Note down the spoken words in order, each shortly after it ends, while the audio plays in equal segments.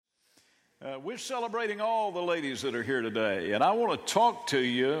We're celebrating all the ladies that are here today, and I want to talk to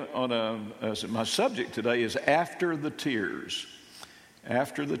you on my subject today is after the tears.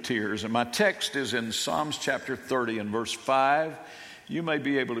 After the tears. And my text is in Psalms chapter 30 and verse 5. You may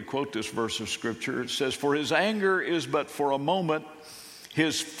be able to quote this verse of Scripture. It says, "For his anger is but for a moment,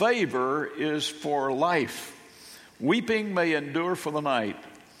 his favor is for life. Weeping may endure for the night,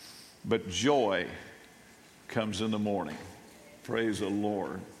 but joy comes in the morning." Praise the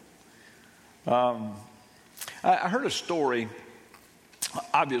Lord. I heard a story.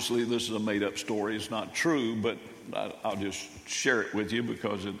 Obviously, this is a made-up story. It's not true, but I'll just share it with you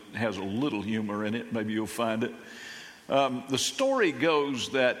because it has a little humor in it. Maybe you'll find it. The story goes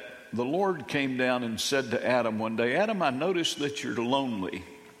that the Lord came down and said to Adam one day, "Adam, I noticed that you're lonely.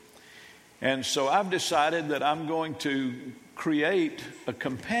 And so I've decided that I'm going to create a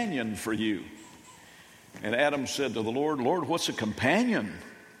companion for you." And Adam said to the Lord, "Lord, what's a companion?"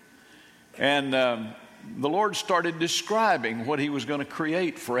 And the Lord started describing what he was going to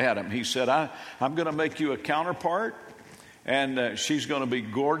create for Adam. He said, I'm going to make you a counterpart, and she's going to be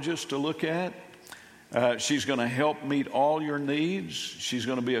gorgeous to look at. She's going to help meet all your needs. She's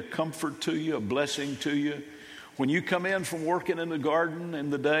going to be a comfort to you, a blessing to you. When you come in from working in the garden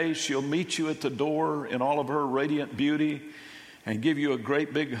in the day, she'll meet you at the door in all of her radiant beauty and give you a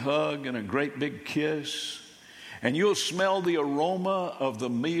great big hug and a great big kiss. And you'll smell the aroma of the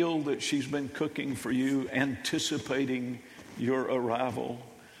meal that she's been cooking for you, anticipating your arrival.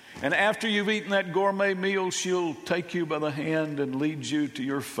 And after you've eaten that gourmet meal, she'll take you by the hand and lead you to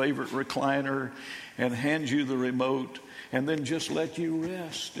your favorite recliner and hand you the remote and then just let you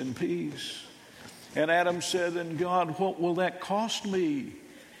rest in peace. And Adam said, "And God, what will that cost me?"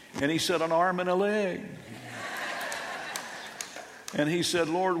 And he said, "An arm and a leg." And he said,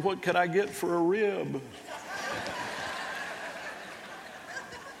 "Lord, what could I get for a rib?"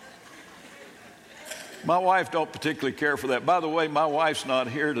 My wife don't particularly care for that. By the way, my wife's not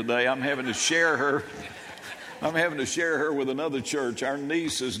here today. I'm having to share her with another church. Our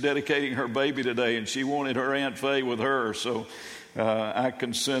niece is dedicating her baby today, and she wanted her Aunt Faye with her. So I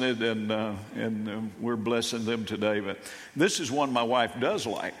consented, and we're blessing them today. But this is one my wife does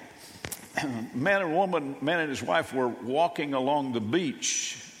like. Man and his wife were walking along the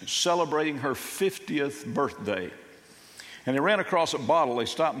beach celebrating her 50th birthday. And they ran across a bottle. They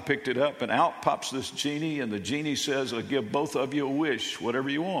stopped and picked it up, and out pops this genie, and the genie says, "I'll give both of you a wish, whatever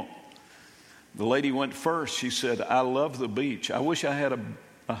you want." The lady went first. She said, "I love the beach. I wish I had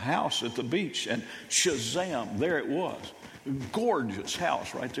a house at the beach." And shazam, there it was. A gorgeous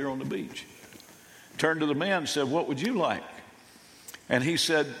house right there on the beach. Turned to the man and said, "What would you like?" And he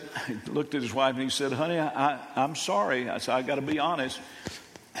said, he looked at his wife and he said, "Honey, I'm sorry." I said, "I got to be honest.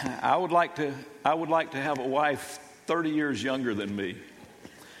 I would like to have a wife 30 years younger than me."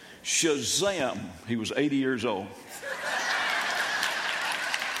 Shazam, he was 80 years old.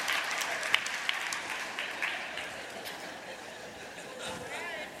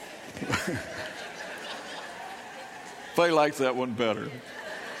 They like that one better.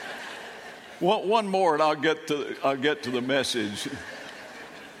 One more and I'll get to the message.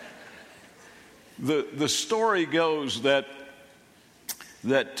 The story goes that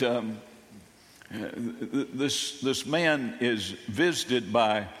this man is visited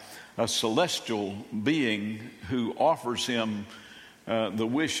by a celestial being who offers him the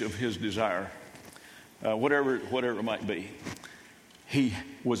wish of his desire, whatever it might be. He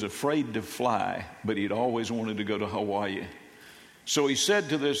was afraid to fly, but he'd always wanted to go to Hawaii. So he said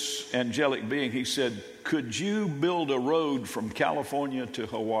to this angelic being, he said, "Could you build a road from California to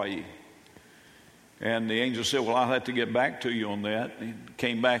Hawaii?" And the angel said, "Well, I'll have to get back to you on that." He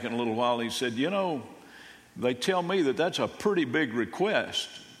came back in a little while. And he said, "They tell me that that's a pretty big request.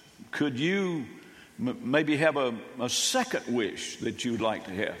 Could you maybe have a second wish that you'd like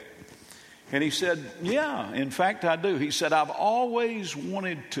to have?" And he said, "Yeah, in fact, I do." He said, "I've always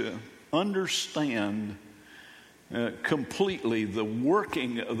wanted to understand completely the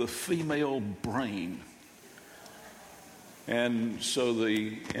working of the female brain." And so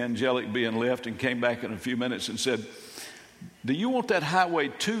the angelic being left and came back in a few minutes and said, "Do you want that highway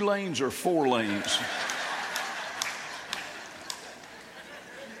 2 lanes or 4 lanes?"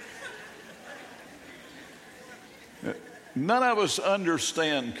 None of us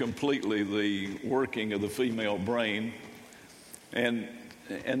understand completely the working of the female brain, and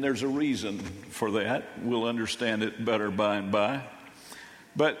there's a reason for that. We'll understand it better by and by.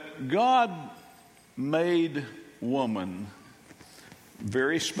 But God made woman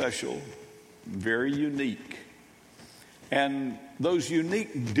very special, very unique. And those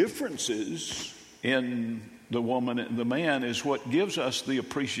unique differences in the woman and the man is what gives us the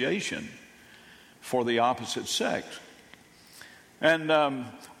appreciation for the opposite sex. And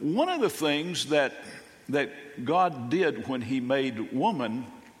one of the things that God did when he made woman,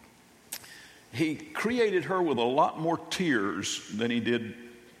 he created her with a lot more tears than he did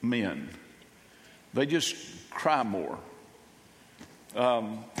men. They just cry more.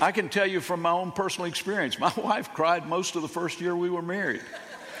 I can tell you from my own personal experience, my wife cried most of the first year we were married.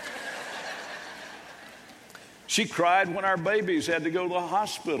 She cried when our babies had to go to the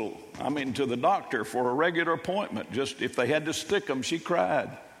hospital, to the doctor for a regular appointment. Just if they had to stick them, she cried.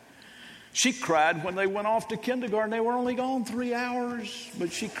 She cried when they went off to kindergarten. They were only gone 3 hours,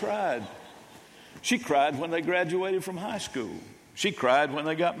 but she cried. She cried when they graduated from high school. She cried when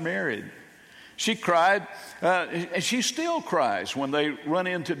they got married. She cried, and she still cries when they run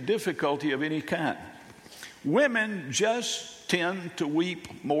into difficulty of any kind. Women just tend to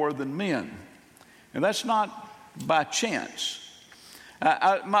weep more than men, and that's not by chance.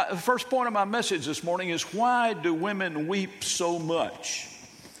 The first point of my message this morning is, why do women weep so much?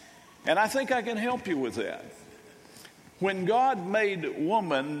 And I think I can help you with that. When God made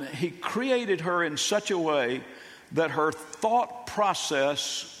woman, he created her in such a way that her thought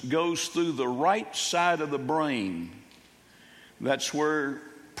process goes through the right side of the brain. That's where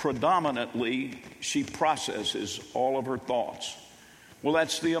predominantly she processes all of her thoughts. Well,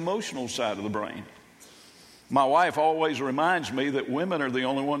 that's the emotional side of the brain. My wife always reminds me that women are the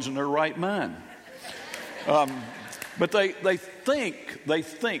only ones in their right mind. But they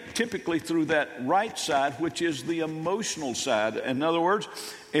think typically through that right side, which is the emotional side. In other words,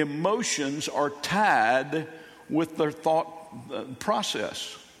 emotions are tied with their thought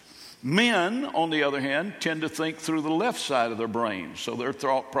process. Men, on the other hand, tend to think through the left side of their brain. So their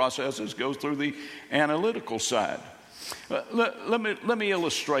thought processes go through the analytical side. Let me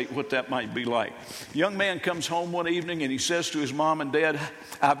illustrate what that might be like. A young man comes home one evening and he says to his mom and dad,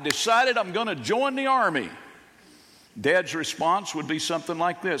 "I've decided I'm going to join the Army." Dad's response would be something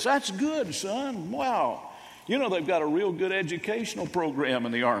like this: "That's good, son. Wow. They've got a real good educational program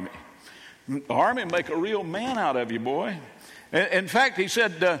in the Army. The Army make a real man out of you, boy." In fact, he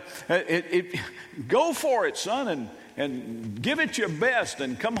said, "Go for it, son, and give it your best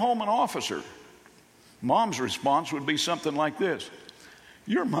and come home an officer." Mom's response would be something like this: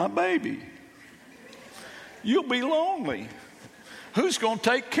 "You're my baby. You'll be lonely. Who's going to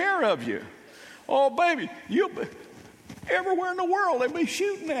take care of you? Oh, baby, you'll be everywhere in the world. They'll be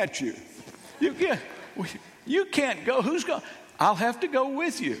shooting at you. You can't go. Who's going? I'll have to go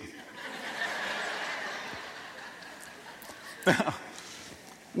with you."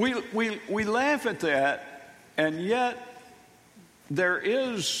 We laugh at that, and yet there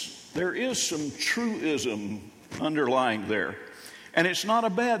is some truism underlying there, and it's not a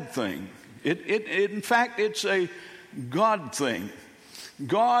bad thing. In fact, it's a God thing.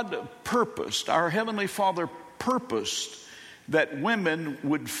 God purposed, our Heavenly Father purposed, that women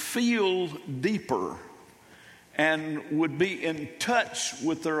would feel deeper and would be in touch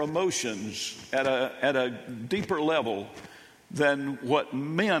with their emotions at a deeper level than what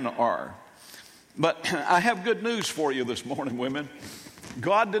men are. But I have good news for you this morning, women.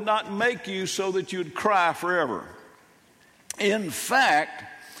 God did not make you so that you'd cry forever. In fact,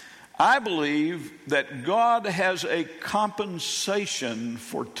 I believe that God has a compensation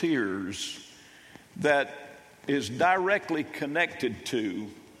for tears that is directly connected to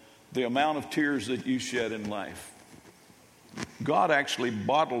the amount of tears that you shed in life. God actually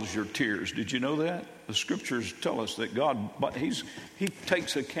bottles your tears. Did you know that? The scriptures tell us that He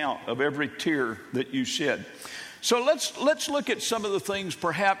takes account of every tear that you shed. So let's look at some of the things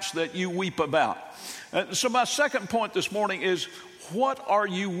perhaps that you weep about. So my second point this morning is, what are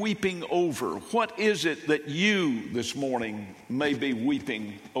you weeping over? What is it that you this morning may be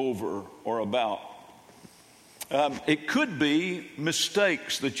weeping over or about? It could be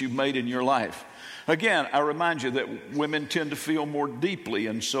mistakes that you've made in your life. Again, I remind you that women tend to feel more deeply,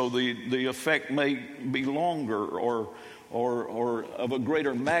 and so the effect may be longer or of a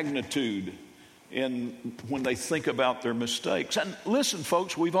greater magnitude when they think about their mistakes. And listen,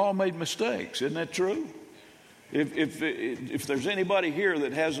 folks, we've all made mistakes. Isn't that true? If there's anybody here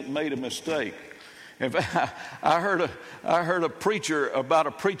that hasn't made a mistake. I heard a preacher about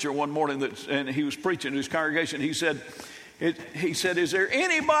a preacher one morning and he was preaching to his congregation. He said, "Is there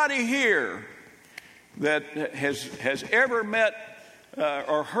anybody here that has ever met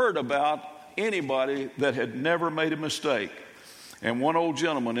or heard about anybody that had never made a mistake?" And one old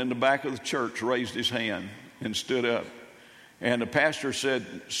gentleman in the back of the church raised his hand and stood up. And the pastor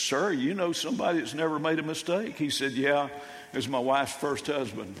said, "Sir, you know somebody that's never made a mistake?" He said, "Yeah, it was my wife's first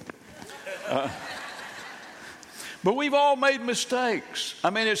husband." But we've all made mistakes.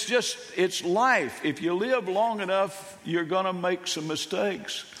 I mean, it's life. If you live long enough, you're going to make some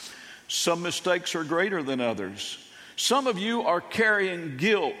mistakes. Some mistakes are greater than others. Some of you are carrying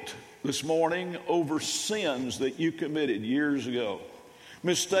guilt this morning over sins that you committed years ago,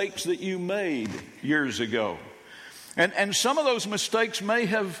 mistakes that you made years ago. And some of those mistakes may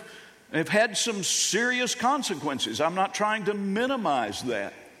have had some serious consequences. I'm not trying to minimize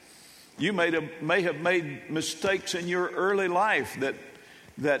that. You may have made mistakes in your early life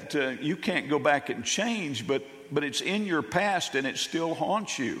that you can't go back and change, but it's in your past and it still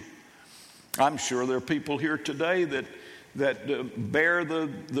haunts you. I'm sure there are people here today that bear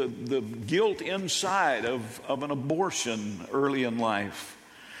the guilt inside of an abortion early in life.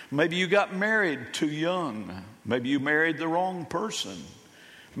 Maybe you got married too young. Maybe you married the wrong person.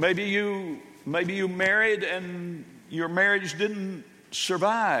 Maybe you married and your marriage didn't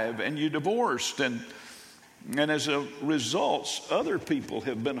survive and you divorced, and as a result other people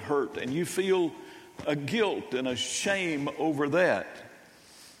have been hurt and you feel a guilt and a shame over that.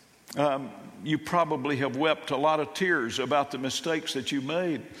 You probably have wept a lot of tears about the mistakes that you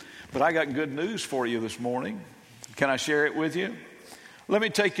made, but I got good news for you this morning. Can I share it with you? Let me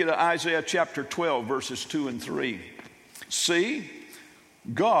take you to Isaiah chapter 12 verses 2 and 3. See,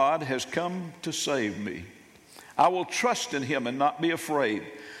 God has come to save me. I will trust in him and not be afraid.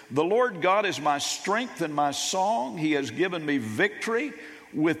 The Lord God is my strength and my song. He has given me victory.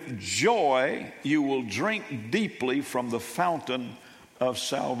 With joy you will drink deeply from the fountain of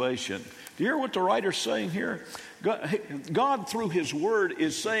salvation. Do you hear what the writer's saying here? God through his word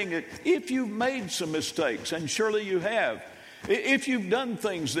is saying that if you've made some mistakes, and surely you have, if you've done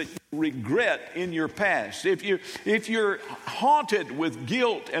things that you regret in your past, if you're haunted with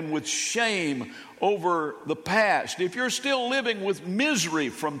guilt and with shame over the past, if you're still living with misery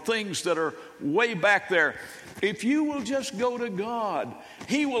from things that are way back there, if you will just go to God,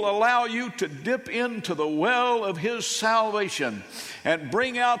 he will allow you to dip into the well of his salvation and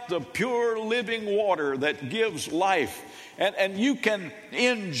bring out the pure living water that gives life. And you can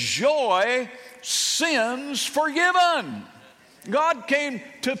enjoy sins forgiven. God came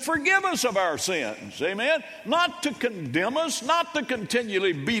to forgive us of our sins, amen? Not to condemn us, not to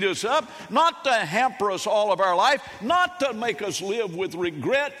continually beat us up, not to hamper us all of our life, not to make us live with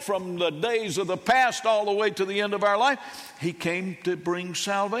regret from the days of the past all the way to the end of our life. He came to bring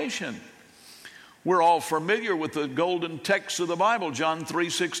salvation. We're all familiar with the golden text of the Bible, John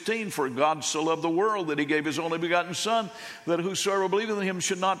 3:16, for God so loved the world that he gave his only begotten Son, that whosoever believeth in him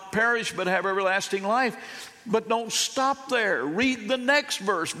should not perish but have everlasting life. But don't stop there. Read the next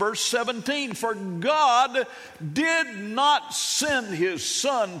verse, verse 17. For God did not send his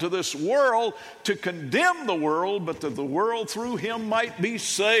Son to this world to condemn the world, but that the world through him might be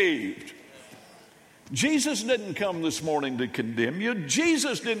saved. Jesus didn't come this morning to condemn you.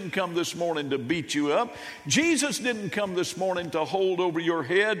 Jesus didn't come this morning to beat you up. Jesus didn't come this morning to hold over your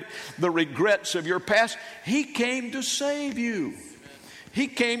head the regrets of your past. He came to save you. He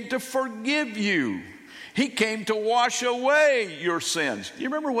came to forgive you. He came to wash away your sins. You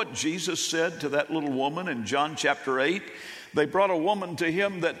remember what Jesus said to that little woman in John chapter 8? They brought a woman to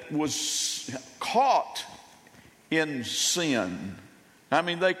him that was caught in sin. I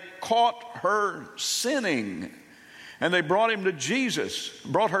mean, they caught her sinning. And they brought her to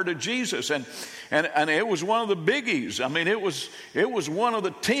Jesus. And it was one of the biggies. I mean, it was one of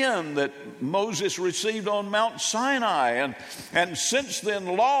the 10 that Moses received on Mount Sinai. And since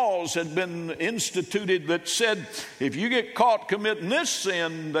then, laws had been instituted that said, if you get caught committing this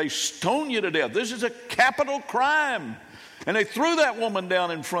sin, they stone you to death. This is a capital crime. And they threw that woman down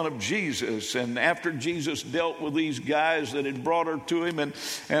in front of Jesus. And after Jesus dealt with these guys that had brought her to him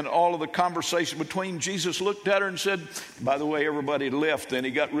and all of the conversation between, Jesus looked at her and said, by the way, everybody left and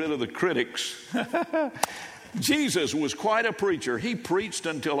he got rid of the critics. Jesus was quite a preacher. He preached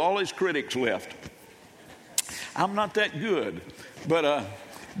until all his critics left. I'm not that good,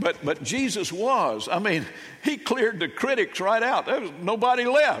 but Jesus was. I mean, he cleared the critics right out. There was nobody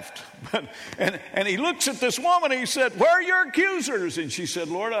left. And he looks at this woman and he said, where are your accusers? And she said,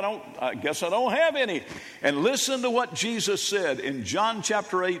 Lord, I guess I don't have any. And listen to what Jesus said in John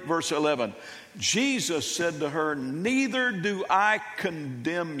chapter 8, verse 11. Jesus said to her, neither do I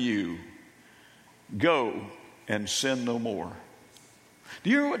condemn you. Go and sin no more. Do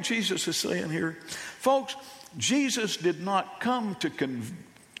you hear what Jesus is saying here? Folks, Jesus did not come to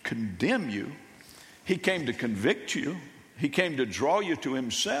condemn you. He came to convict you. He came to draw you to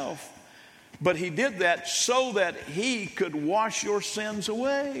himself. But he did that so that he could wash your sins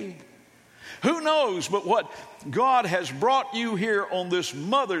away. Who knows but what God has brought you here on this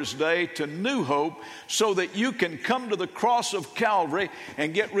Mother's Day to New Hope so that you can come to the cross of Calvary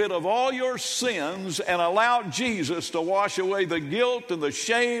and get rid of all your sins and allow Jesus to wash away the guilt and the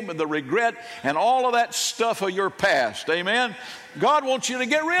shame and the regret and all of that stuff of your past. Amen? God wants you to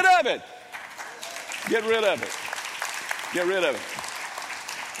get rid of it. Get rid of it. Get rid of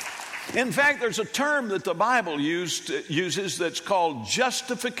it. In fact, there's a term that the Bible uses that's called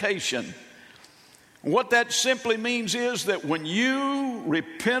justification. What that simply means is that when you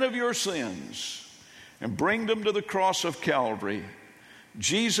repent of your sins and bring them to the cross of Calvary,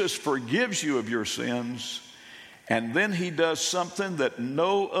 Jesus forgives you of your sins, and then he does something that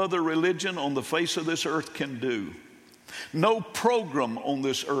no other religion on the face of this earth can do. No program on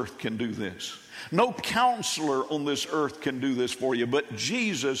this earth can do this. No counselor on this earth can do this for you, but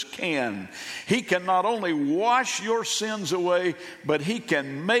Jesus can. He can not only wash your sins away, but he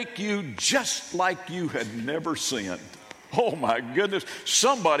can make you just like you had never sinned. Oh my goodness.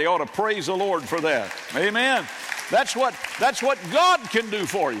 Somebody ought to praise the Lord for that. Amen. That's what God can do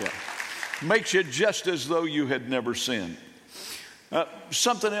for you. Makes you just as though you had never sinned.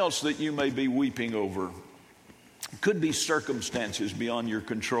 Something else that you may be weeping over could be circumstances beyond your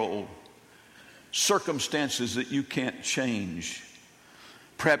control. Circumstances that you can't change.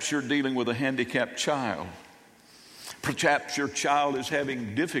 Perhaps you're dealing with a handicapped child. Perhaps your child is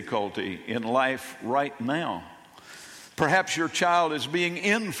having difficulty in life right now. Perhaps your child is being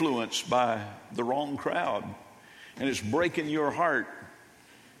influenced by the wrong crowd and it's breaking your heart,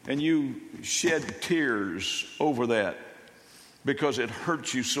 and you shed tears over that because it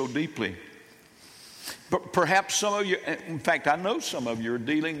hurts you so deeply. But perhaps some of you, in fact, I know some of you are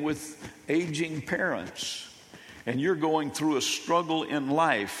dealing with aging parents, and you're going through a struggle in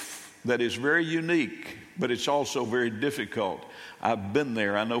life that is very unique, but it's also very difficult. I've been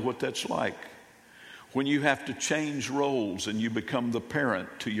there. I know what that's like. When you have to change roles and you become the parent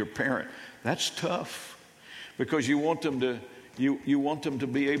to your parent, that's tough, because you want them to you want them to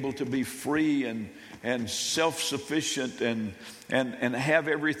be able to be free and self-sufficient and have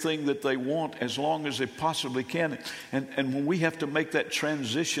everything that they want as long as they possibly can. And when we have to make that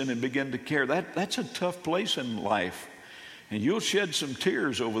transition and begin to care, that's a tough place in life. And you'll shed some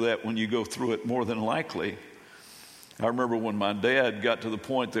tears over that when you go through it, more than likely. I remember when my dad got to the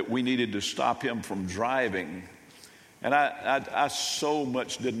point that we needed to stop him from driving. And I so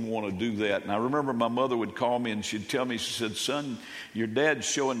much didn't want to do that. And I remember my mother would call me and she'd tell me, she said, "Son, your dad's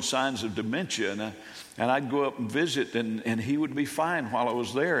showing signs of dementia." And I'd go up and visit, and he would be fine while I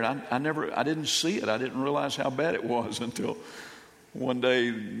was there. And I didn't see it. I didn't realize how bad it was until one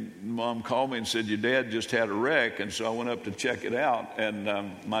day Mom called me and said, "Your dad just had a wreck." And so I went up to check it out. And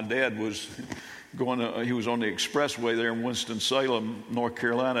my dad was he was on the expressway there in Winston-Salem, North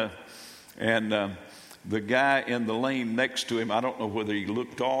Carolina. And the guy in the lane next to him, I don't know whether he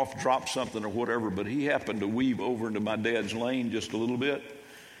looked off, dropped something or whatever, but he happened to weave over into my dad's lane just a little bit.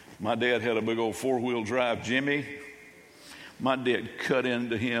 My dad had a big old four-wheel drive Jimmy. My dad cut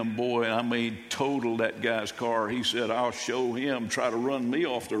into him, boy, I mean, totaled that guy's car. He said, "I'll show him, try to run me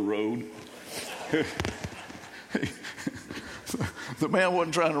off the road." The man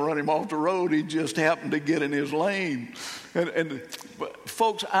wasn't trying to run him off the road. He just happened to get in his lane. But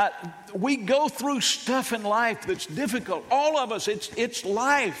folks, we go through stuff in life that's difficult. All of us, it's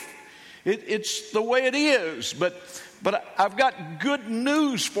life. It's the way it is. But I've got good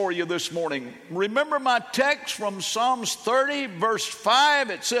news for you this morning. Remember my text from Psalms 30, verse 5.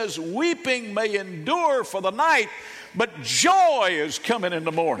 It says, "Weeping may endure for the night, but joy is coming in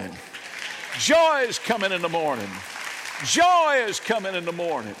the morning." Joy is coming in the morning. Joy is coming in the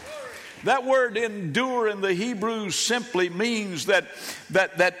morning. That word endure in the Hebrew simply means that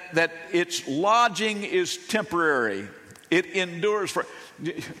its lodging is temporary. It endures for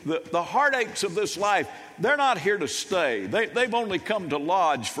the heartaches of this life. They're not here to stay. They've only come to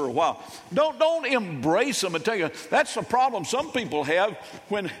lodge for a while. Don't embrace them and tell you. That's the problem some people have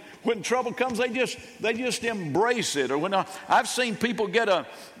when trouble comes. They just embrace it. Or when I've seen people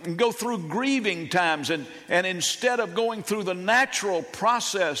go through grieving times, and instead of going through the natural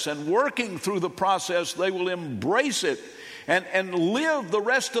process and working through the process, they will embrace it and live the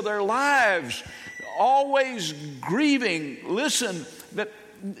rest of their lives always grieving. Listen,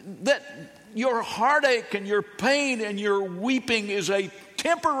 that your heartache and your pain and your weeping is a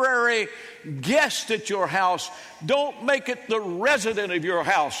temporary guest at your house. Don't make it the resident of your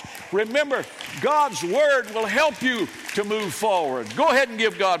house. Remember, God's word will help you to move forward. Go ahead and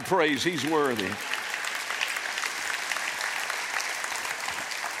give God praise. He's worthy.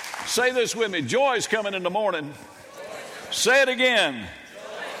 Say this with me. Joy's coming in the morning. Say it again.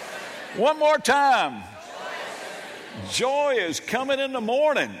 One more time. Joy is coming in the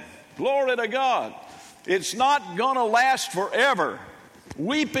morning. Glory to God. It's not going to last forever.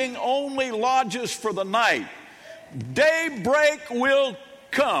 Weeping only lodges for the night. Daybreak will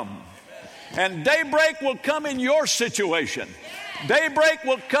come. And daybreak will come in your situation. Daybreak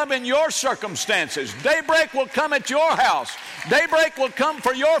will come in your circumstances. Daybreak will come at your house. Daybreak will come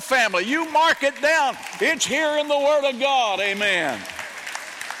for your family. You mark it down. It's here in the Word of God. Amen.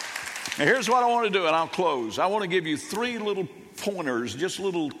 Now here's what I want to do, and I'll close. I want to give you 3 little pointers, just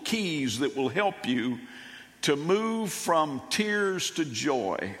little keys that will help you to move from tears to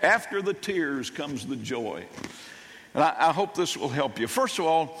joy. After the tears comes the joy. And I hope this will help you. First of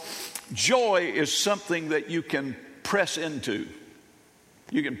all, joy is something that you can press into.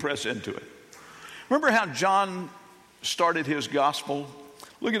 You can press into it. Remember how John started his gospel?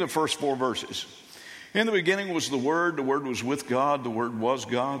 Look at the first 4 verses. In the beginning was the Word was with God, the Word was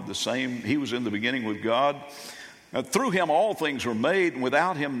God, the same. He was in the beginning with God. Through him all things were made, and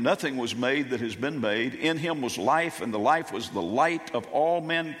without him nothing was made that has been made. In him was life, and the life was the light of all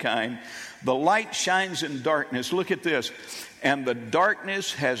mankind. The light shines in darkness. Look at this. And the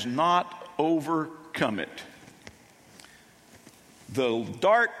darkness has not overcome it. The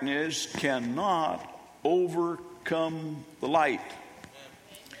darkness cannot overcome the light.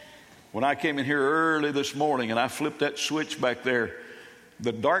 When I came in here early this morning and I flipped that switch back there,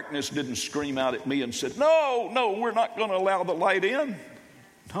 the darkness didn't scream out at me and said, no, we're not going to allow the light in.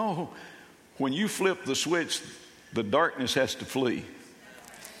 No, when you flip the switch, the darkness has to flee.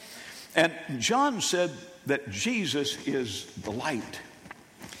 And John said that Jesus is the light.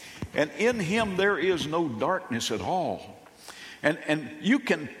 And in him there is no darkness at all. And you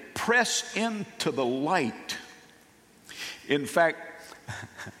can press into the light. In fact,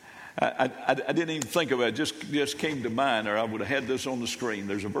 I didn't even think of it. It just came to mind, or I would have had this on the screen.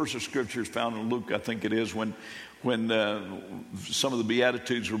 There's a verse of scripture found in Luke, I think it is, when some of the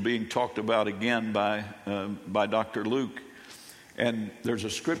Beatitudes were being talked about again by Dr. Luke. And there's a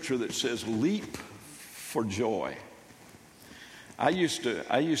scripture that says, leap for joy. I used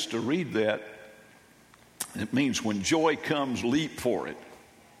to read that. It means when joy comes, leap for it.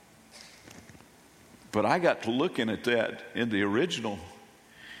 But I got to looking at that in the original,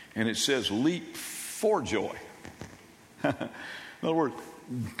 and it says leap for joy. In other words,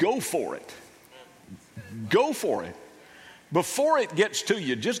 go for it. Go for it. Before it gets to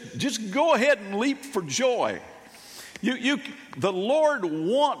you, just go ahead and leap for joy. The Lord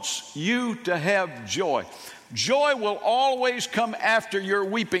wants you to have joy. Joy will always come after your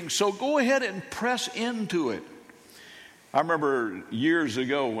weeping, so go ahead and press into it. I remember years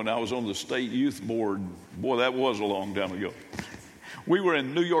ago when I was on the state youth board, boy, that was a long time ago. We were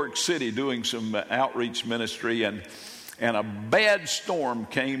in New York City doing some outreach ministry, and a bad storm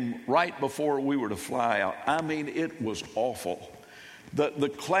came right before we were to fly out. I mean, it was awful.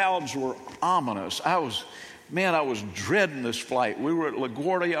 The clouds were ominous. I was dreading this flight. We were at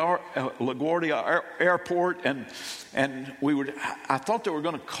LaGuardia Airport, and I thought they were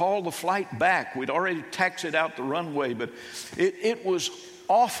going to call the flight back. We'd already taxied out the runway, but it was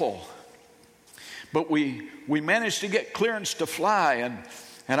awful. But we managed to get clearance to fly,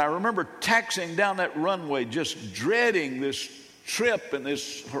 and I remember taxiing down that runway, just dreading this trip and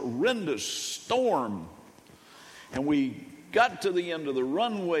this horrendous storm. And we got to the end of the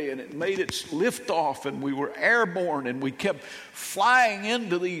runway, and it made its liftoff, and we were airborne, and we kept flying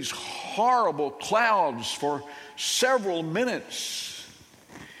into these horrible clouds for several minutes.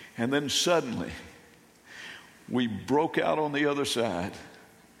 And then suddenly, we broke out on the other side.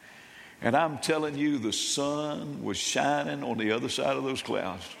 And I'm telling you, the sun was shining on the other side of those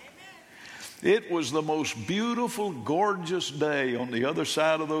clouds. It was the most beautiful, gorgeous day on the other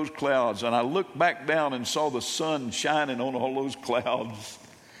side of those clouds. And I looked back down and saw the sun shining on all those clouds.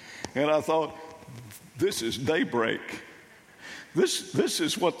 And I thought, this is daybreak. This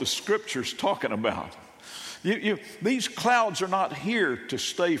is what the Scripture's talking about. These clouds are not here to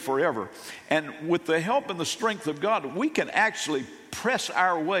stay forever. And with the help and the strength of God, we can actually press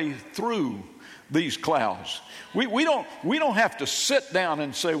our way through these clouds. We don't have to sit down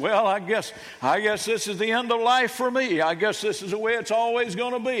and say, well, I guess this is the end of life for me. I guess this is the way it's always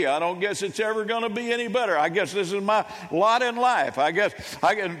going to be. I don't guess it's ever going to be any better. I guess this is my lot in life. I guess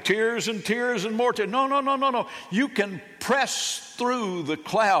I get tears and tears and more tears. No. You can press through the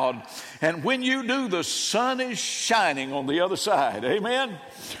cloud, and when you do, the sun is shining on the other side. Amen.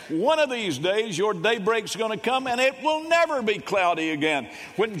 One of these days, your daybreak's going to come, and it will never be cloudy again.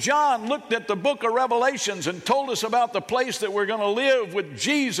 When John looked at the book of Revelations and told us about the place that we're going to live with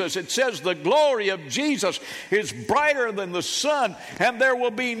Jesus, it says the glory of Jesus is brighter than the sun, and there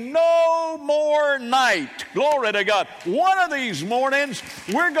will be no more night. Glory to God. One of these mornings,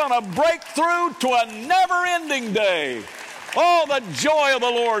 we're going to break through to a never-ending day. Oh, the joy of the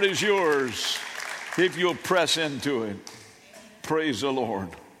Lord is yours if you'll press into it. Praise the Lord.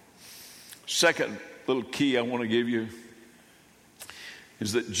 Second little key I want to give you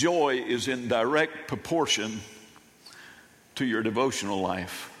is that joy is in direct proportion to your devotional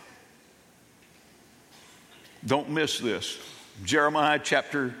life. Don't miss this. Jeremiah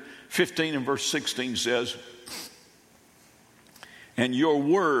chapter 15 and verse 16 says, "And your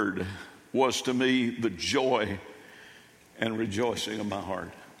word was to me the joy and rejoicing of my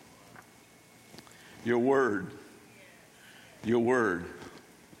heart." Your word. Your word.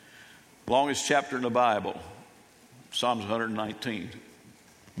 Longest chapter in the Bible, Psalms 119.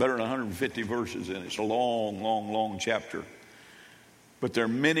 Better than 150 verses in it. It's a long, long, long chapter. But there are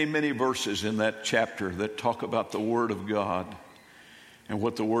many, many verses in that chapter that talk about the Word of God and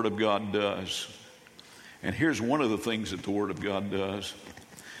what the Word of God does. And here's one of the things that the Word of God does.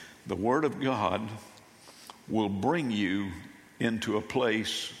 The Word of God will bring you into a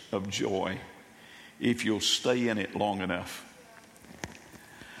place of joy if you'll stay in it long enough.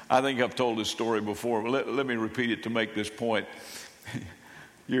 I think I've told this story before, but let me repeat it to make this point.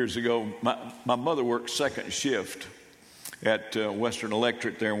 Years ago, my mother worked second shift at Western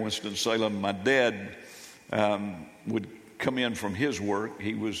Electric there in Winston-Salem. My dad would come in from his work.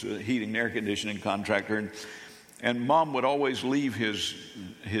 He was a heating and air conditioning contractor, and Mom would always leave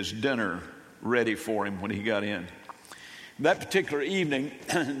his dinner ready for him when he got in. That particular evening,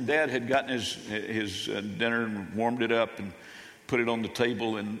 Dad had gotten his dinner and warmed it up and put it on the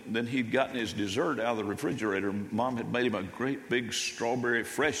table, and then he'd gotten his dessert out of the refrigerator. Mom had made him a great big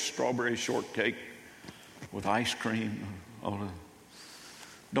fresh strawberry shortcake with ice cream.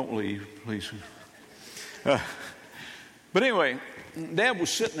 Don't leave, please. But anyway, Dad was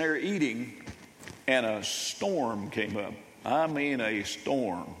sitting there eating, and a storm came up. I mean, a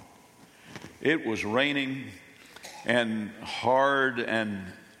storm. It was raining and hard, and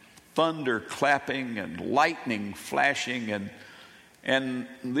thunder clapping and lightning flashing, and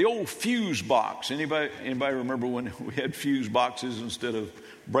the old fuse box. Anybody remember when we had fuse boxes instead of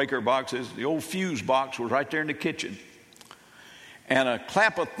breaker boxes? The old fuse box was right there in the kitchen. And a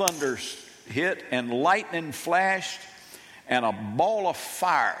clap of thunder hit, and lightning flashed, and a ball of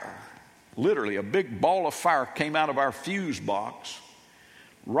fire, literally a big ball of fire, came out of our fuse box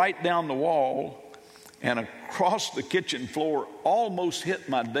right down the wall and across the kitchen floor, almost hit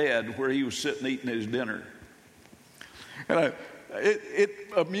my dad where he was sitting eating his dinner. And it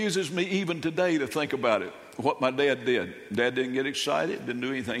amuses me even today to think about it, what my dad did. Dad didn't get excited, didn't do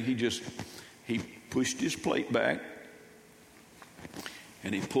anything. He pushed his plate back,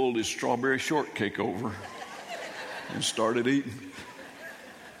 and he pulled his strawberry shortcake over and started eating.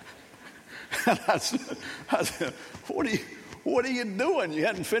 And I said, what are you doing? You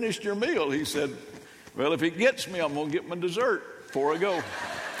hadn't finished your meal. He said, "Well, if it gets me, I'm going to get my dessert before I go."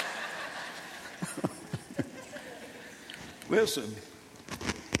 Listen,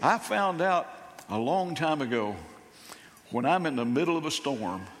 I found out a long time ago, when I'm in the middle of a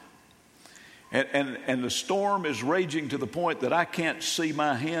storm, and the storm is raging to the point that I can't see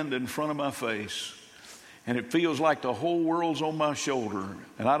my hand in front of my face, and it feels like the whole world's on my shoulder,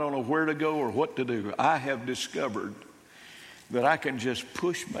 and I don't know where to go or what to do, I have discovered that I can just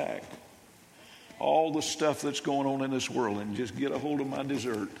push back all the stuff that's going on in this world and just get a hold of my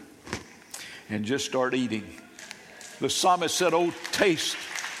dessert and just start eating. The psalmist said, oh, taste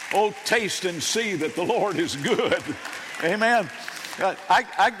and see that the Lord is good." Amen. I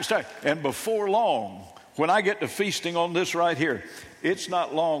can start. And before long, when I get to feasting on this right here, it's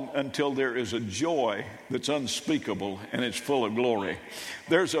not long until there is a joy that's unspeakable and it's full of glory.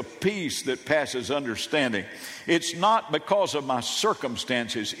 There's a peace that passes understanding. It's not because of my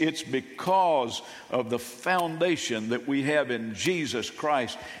circumstances. It's because of the foundation that we have in Jesus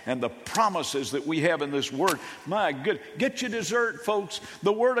Christ and the promises that we have in this Word. My goodness, get your dessert, folks.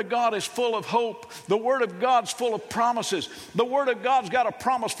 The Word of God is full of hope. The Word of God's full of promises. The Word of God's got a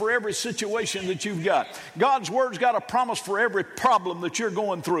promise for every situation that you've got. God's Word's got a promise for every problem that you're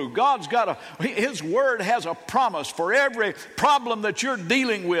going through. His Word has a promise for every problem that you're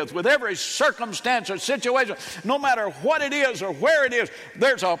dealing with every circumstance or situation. No matter what it is or where it is,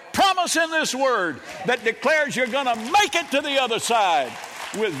 there's a promise in this Word that declares you're going to make it to the other side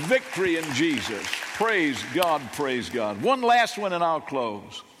with victory in Jesus. Praise God, praise God. One last one and I'll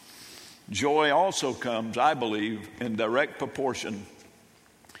close. Joy also comes, I believe, in direct proportion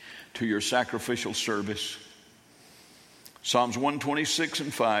to your sacrificial service. Psalms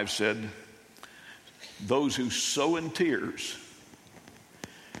 126:5 said, those who sow in tears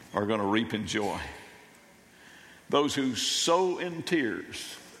are going to reap in joy. Those who sow in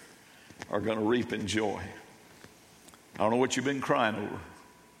tears are going to reap in joy. I don't know what you've been crying over,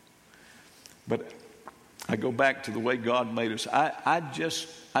 but I go back to the way God made us. I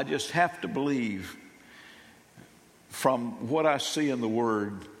just have to believe from what I see in the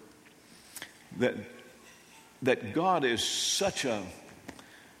Word that God is such a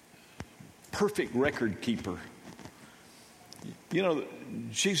perfect record keeper. You know,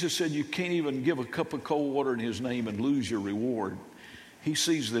 Jesus said you can't even give a cup of cold water in his name and lose your reward. He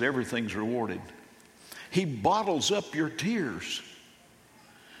sees that everything's rewarded. He bottles up your tears.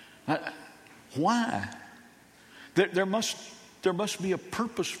 Why? There must be a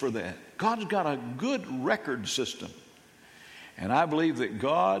purpose for that. God's got a good record system. And I believe that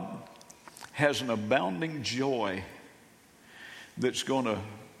God has an abounding joy that's going to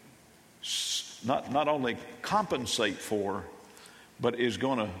not only compensate for, but is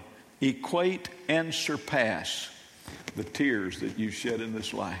going to equate and surpass the tears that you shed in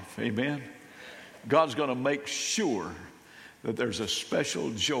this life. Amen? God's going to make sure that there's a special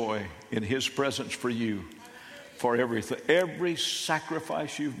joy in his presence for you, for everything, every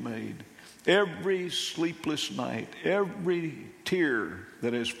sacrifice you've made, every sleepless night, every tear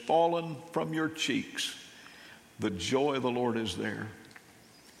that has fallen from your cheeks. The joy of the Lord is there.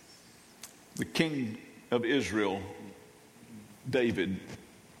 The king of Israel, David,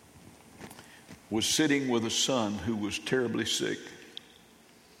 was sitting with a son who was terribly sick.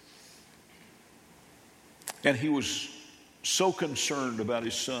 And he was so concerned about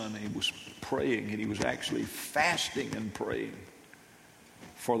his son, he was praying, and he was actually fasting and praying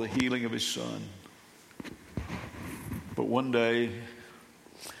for the healing of his son. But one day,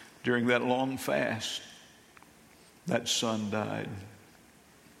 during that long fast, that son died.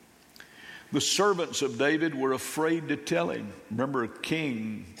 The servants of David were afraid to tell him. Remember, a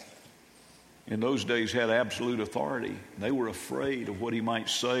king in those days had absolute authority. They were afraid of what he might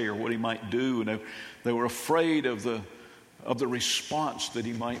say or what he might do, and they were afraid of the response that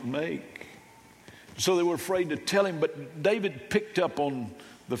he might make. So they were afraid to tell him, but David picked up on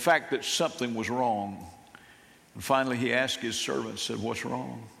the fact that something was wrong. And finally he asked his servants, said, "What's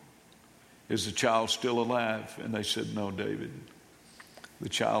wrong? Is the child still alive?" And they said, "No, David, the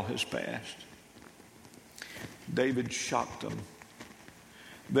child has passed." David shocked them.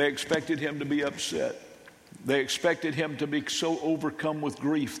 They expected him to be upset. They expected him to be so overcome with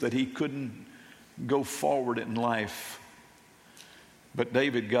grief that he couldn't go forward in life. But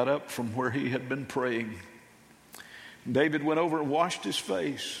David got up from where he had been praying. David went over and washed his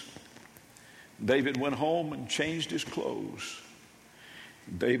face. David went home and changed his clothes.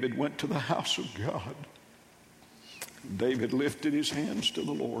 David went to the house of God. David lifted his hands to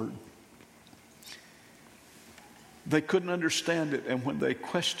the Lord. They couldn't understand it, and when they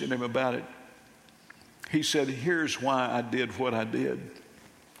questioned him about it, he said, "Here's why I did what I did.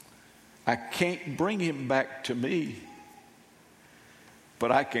 I can't bring him back to me,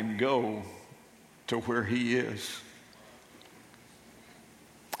 but I can go to where he is."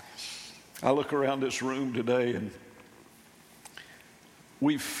 I look around this room today, and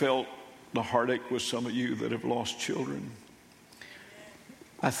we've felt the heartache with some of you that have lost children.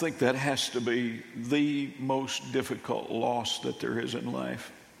 I think that has to be the most difficult loss that there is in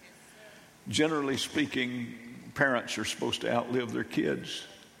life. Generally speaking, parents are supposed to outlive their kids.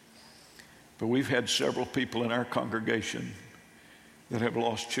 But we've had several people in our congregation that have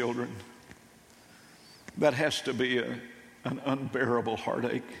lost children. That has to be an unbearable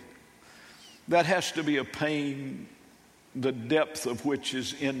heartache. That has to be a pain, the depth of which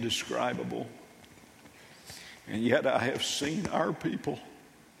is indescribable. And yet I have seen our people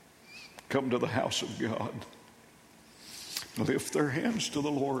come to the house of God, lift their hands to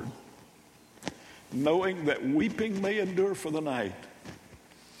the Lord, knowing that weeping may endure for the night,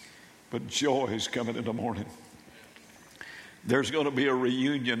 but joy is coming in the morning. There's going to be a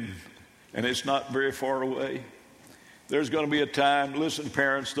reunion, and it's not very far away. There's going to be a time, listen,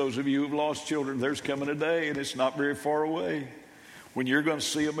 parents, those of you who've lost children, there's coming a day, and it's not very far away, when you're going to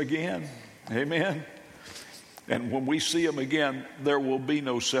see them again. Amen. And when we see them again, there will be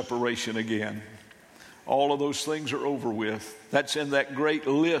no separation again. All of those things are over with. That's in that great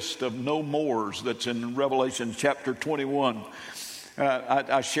list of no mores that's in Revelation chapter 21.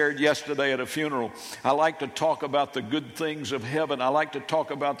 I shared yesterday at a funeral. I like to talk about the good things of heaven. I like to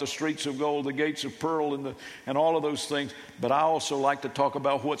talk about the streets of gold, the gates of pearl, and all of those things. But I also like to talk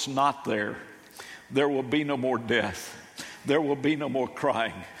about what's not there. There will be no more death. There will be no more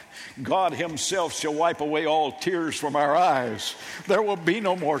crying. God himself shall wipe away all tears from our eyes. There will be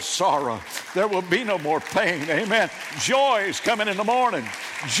no more sorrow. There will be no more pain. Amen. Joy is coming in the morning.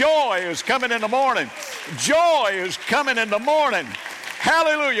 Joy is coming in the morning. Joy is coming in the morning.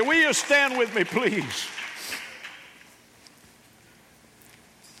 Hallelujah. Will you stand with me, please?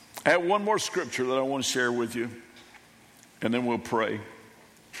 I have one more scripture that I want to share with you, and then we'll pray.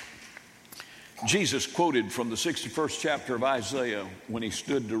 Jesus quoted from the 61st chapter of Isaiah when he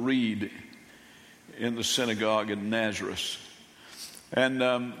stood to read in the synagogue in Nazareth.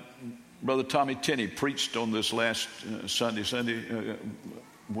 And Brother Tommy Tenney preached on this last Sunday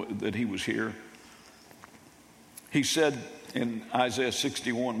that he was here. He said in Isaiah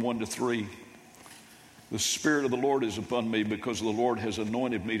 61, 1-3, "The Spirit of the Lord is upon me because the Lord has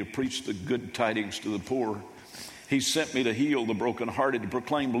anointed me to preach the good tidings to the poor. He sent me to heal the brokenhearted, to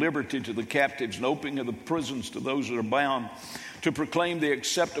proclaim liberty to the captives and opening of the prisons to those that are bound, to proclaim the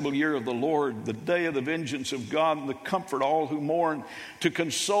acceptable year of the Lord, the day of the vengeance of God, and to comfort all who mourn, to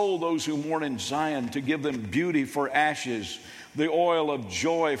console those who mourn in Zion, to give them beauty for ashes, the oil of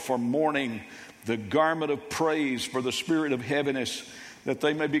joy for mourning, the garment of praise for the spirit of heaviness, that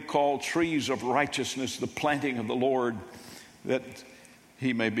they may be called trees of righteousness, the planting of the Lord, that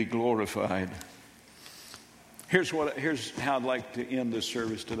he may be glorified." Here's how I'd like to end this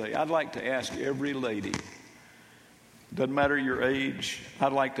service today. I'd like to ask every lady, doesn't matter your age,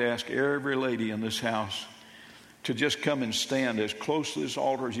 I'd like to ask every lady in this house to just come and stand as close to this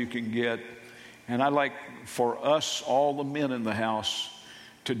altar as you can get. And I'd like for us, all the men in the house,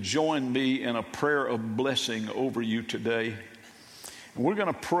 to join me in a prayer of blessing over you today. And we're going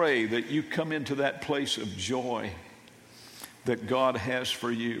to pray that you come into that place of joy that God has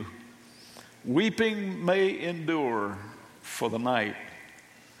for you. Weeping may endure for the night,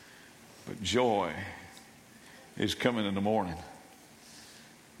 but joy is coming in the morning.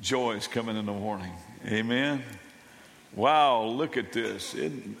 Joy is coming in the morning. Amen. Wow, look at this.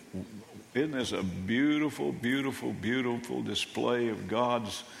 Isn't this a beautiful, beautiful, beautiful display of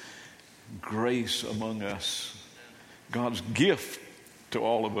God's grace among us? God's gift to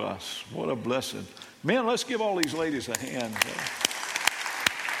all of us. What a blessing. Man, let's give all these ladies a hand.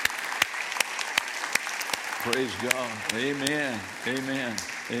 Praise God. Amen. Amen.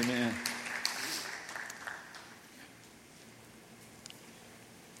 Amen.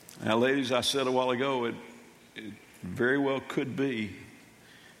 Now, ladies, I said a while ago, it very well could be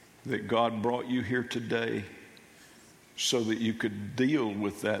that God brought you here today so that you could deal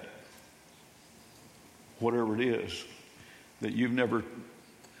with that, whatever it is, that you've never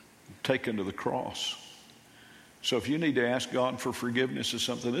taken to the cross. So if you need to ask God for forgiveness or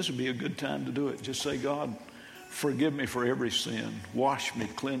something, this would be a good time to do it. Just say, "God, forgive me for every sin. Wash me,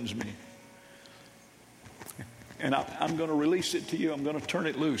 cleanse me. And I'm going to release it to you. I'm going to turn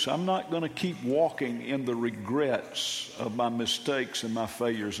it loose. I'm not going to keep walking in the regrets of my mistakes and my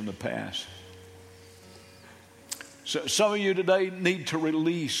failures in the past." So some of you today need to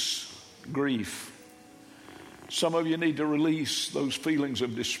release grief. Some of you need to release those feelings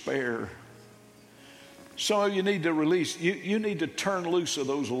of despair. Some of you need to release, you need to turn loose of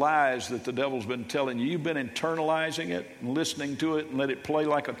those lies that the devil's been telling you. You've been internalizing it and listening to it and let it play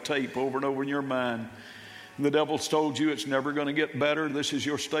like a tape over and over in your mind. And the devil's told you it's never going to get better. This is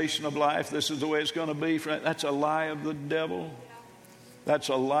your station of life. This is the way it's going to be. That's a lie of the devil. That's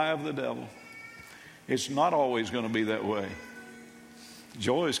a lie of the devil. It's not always going to be that way.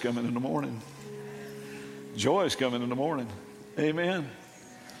 Joy is coming in the morning. Joy is coming in the morning. Amen.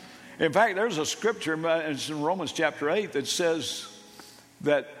 In fact, there's a scripture, it's in Romans chapter 8, that says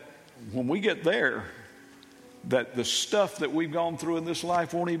that when we get there, that the stuff that we've gone through in this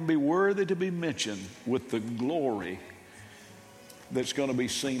life won't even be worthy to be mentioned with the glory that's going to be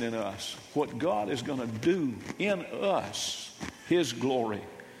seen in us. What God is going to do in us, His glory,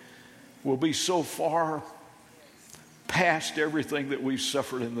 will be so far past everything that we've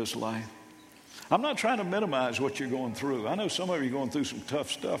suffered in this life. I'm not trying to minimize what you're going through. I know some of you are going through some tough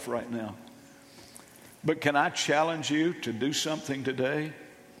stuff right now. But can I challenge you to do something today?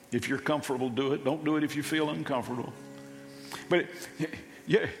 If you're comfortable, do it. Don't do it if you feel uncomfortable. But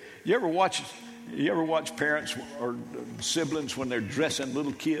you ever watch parents or siblings when they're dressing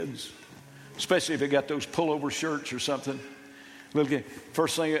little kids? Especially if they got those pullover shirts or something. Little kid,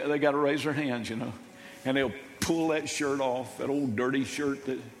 first thing, they got to raise their hands, you know. And they'll pull that shirt off, that old dirty shirt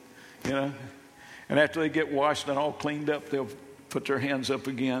that, you know. And after they get washed and all cleaned up, they'll put their hands up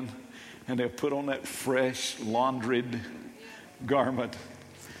again, and they'll put on that fresh, laundried garment.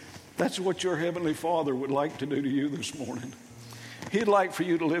 That's what your Heavenly Father would like to do to you this morning. He'd like for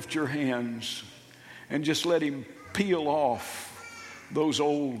you to lift your hands and just let Him peel off those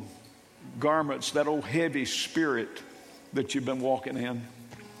old garments, that old heavy spirit that you've been walking in.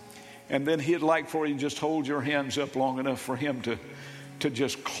 And then He'd like for you to just hold your hands up long enough for Him to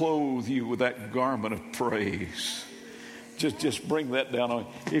just clothe you with that garment of praise. Just bring that down on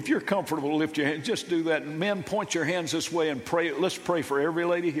you. If you're comfortable, lift your hands. Just do that. And men, point your hands this way and pray. Let's pray for every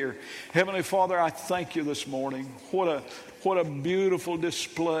lady here. Heavenly Father, I thank you this morning. What a beautiful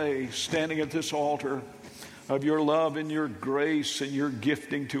display standing at this altar of your love and your grace and your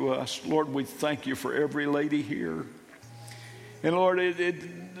gifting to us. Lord, we thank you for every lady here. And Lord,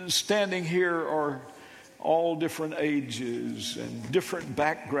 standing here are all different ages and different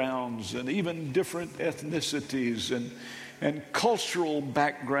backgrounds and even different ethnicities and cultural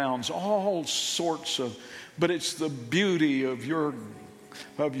backgrounds, all sorts of, but it's the beauty of your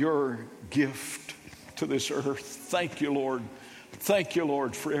gift to this earth. Thank you, Lord. Thank you,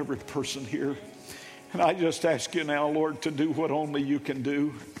 Lord, for every person here. And I just ask you now, Lord, to do what only you can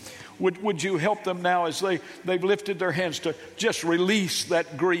do. Would you help them now as they've lifted their hands to just release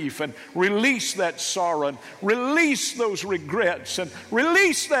that grief and release that sorrow and release those regrets and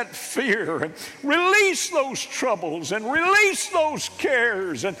release that fear and release those troubles and release those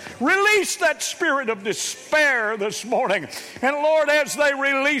cares and release that spirit of despair this morning. And Lord, as they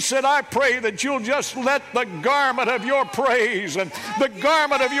release it, I pray that you'll just let the garment of your praise and the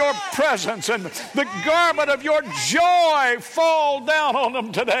garment of your presence and the garment of your joy fall down on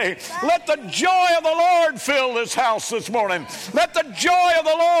them today. Let the joy of the Lord fill this house this morning. Let the joy of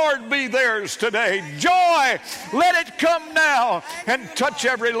the Lord be theirs today. Joy, let it come now and touch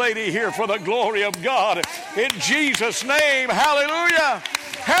every lady here for the glory of God. In Jesus' name, hallelujah,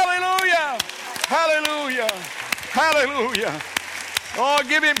 hallelujah, hallelujah, hallelujah. Oh,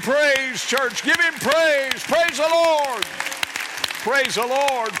 give Him praise, church. Give Him praise. Praise the Lord. Praise the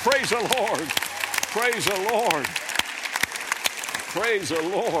Lord. Praise the Lord. Praise the Lord. Praise the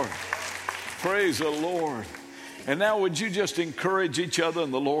Lord. Praise the Lord. And now would you just encourage each other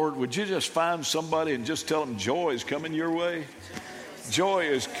in the Lord? Would you just find somebody and just tell them joy is coming your way? Joy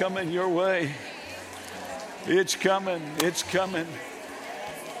is coming your way. It's coming. It's coming.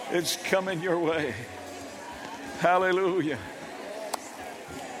 It's coming your way. Hallelujah.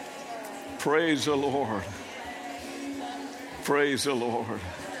 Praise the Lord. Praise the Lord.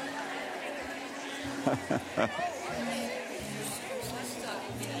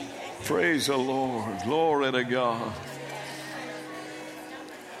 Praise the Lord. Glory to God.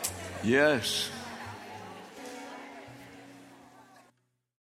 Yes.